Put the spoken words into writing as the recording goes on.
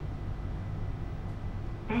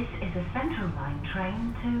This is a Central Line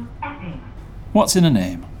train to Epping. What's in a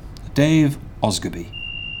name? Dave Osgerby.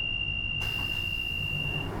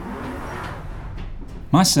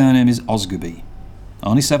 My surname is Osgerby.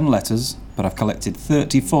 Only 7 letters, but I've collected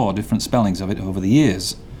 34 different spellings of it over the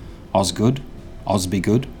years. Osgood,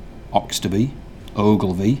 Osbygood, Oxterby,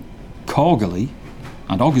 Ogilvy, Corgeley,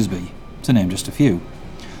 and Oggersby, to name just a few.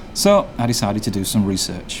 So I decided to do some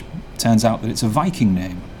research. Turns out that it's a Viking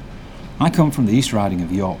name. I come from the East Riding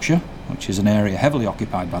of Yorkshire, which is an area heavily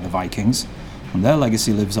occupied by the Vikings, and their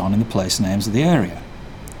legacy lives on in the place names of the area.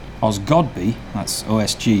 Osgodby, that's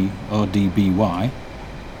O-S-G-O-D-B-Y,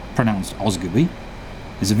 pronounced Osgerby,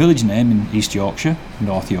 is a village name in East Yorkshire,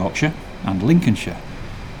 North Yorkshire, and Lincolnshire.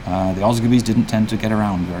 The Osgerbys didn't tend to get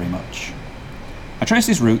around very much. I traced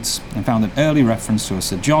his roots and found an early reference to a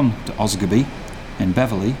Sir John de Osgerby in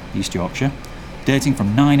Beverley, East Yorkshire, dating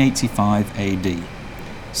from 985 AD.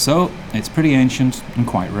 So, it's pretty ancient and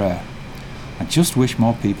quite rare. I just wish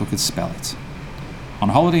more people could spell it. On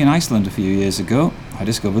holiday in Iceland a few years ago, I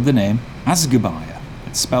discovered the name Asgubbayr.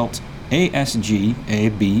 It's spelt A-S-G-A-B-E-I-R.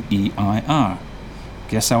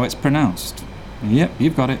 Guess how it's pronounced? Yep,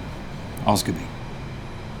 you've got it. Osgerby.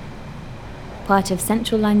 Part of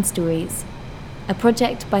Central Line Stories, a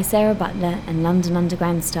project by Sarah Butler and London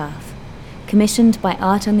Underground staff. Commissioned by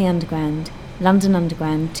Art on the Underground, London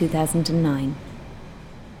Underground 2009.